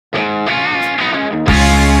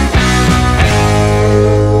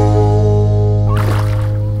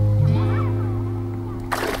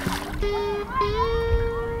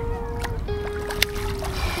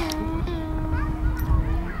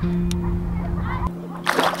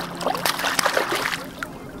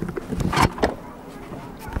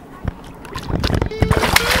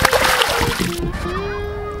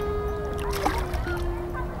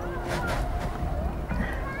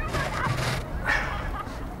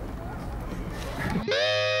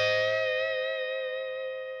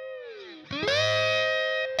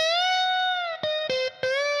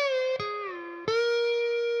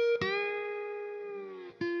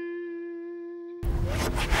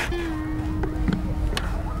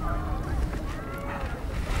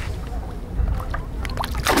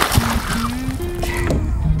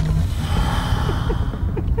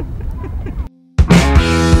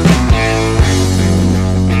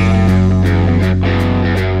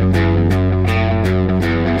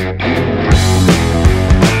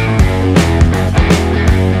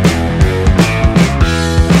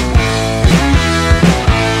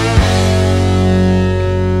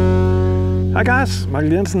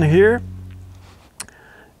Jensen here.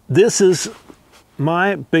 This is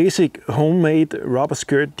my basic homemade rubber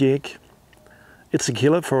skirt jig. It's a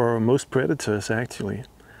killer for most predators actually.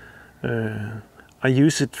 I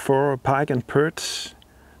use it for pike and perch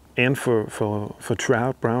and for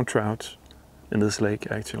trout, brown trout in this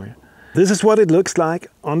lake actually. This is what it looks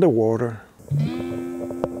like underwater.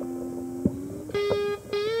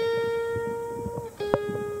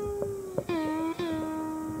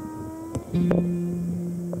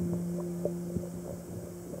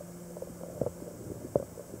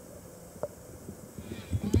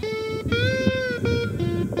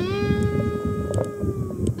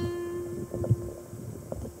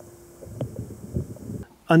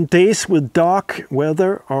 On days with dark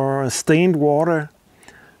weather or stained water,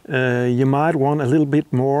 you might want a little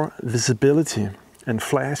bit more visibility and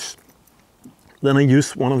flash. Then I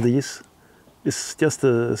use one of these. It's just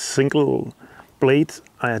a single blade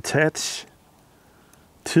I attach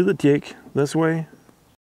to the jig this way.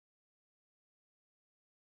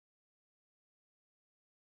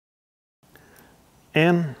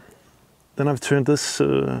 And then I've turned this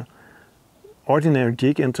ordinary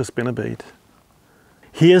jig into spinnerbait.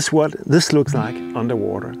 Here's what this looks like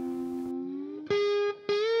underwater.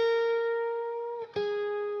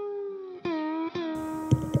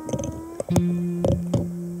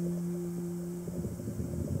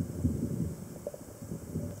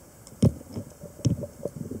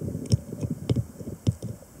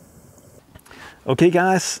 Okay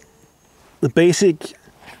guys, the basic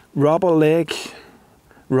rubber leg,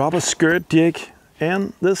 rubber skirt jig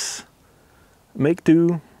and this make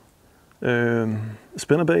do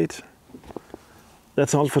spinnerbait.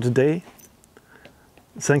 That's all for today.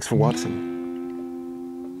 Thanks for watching.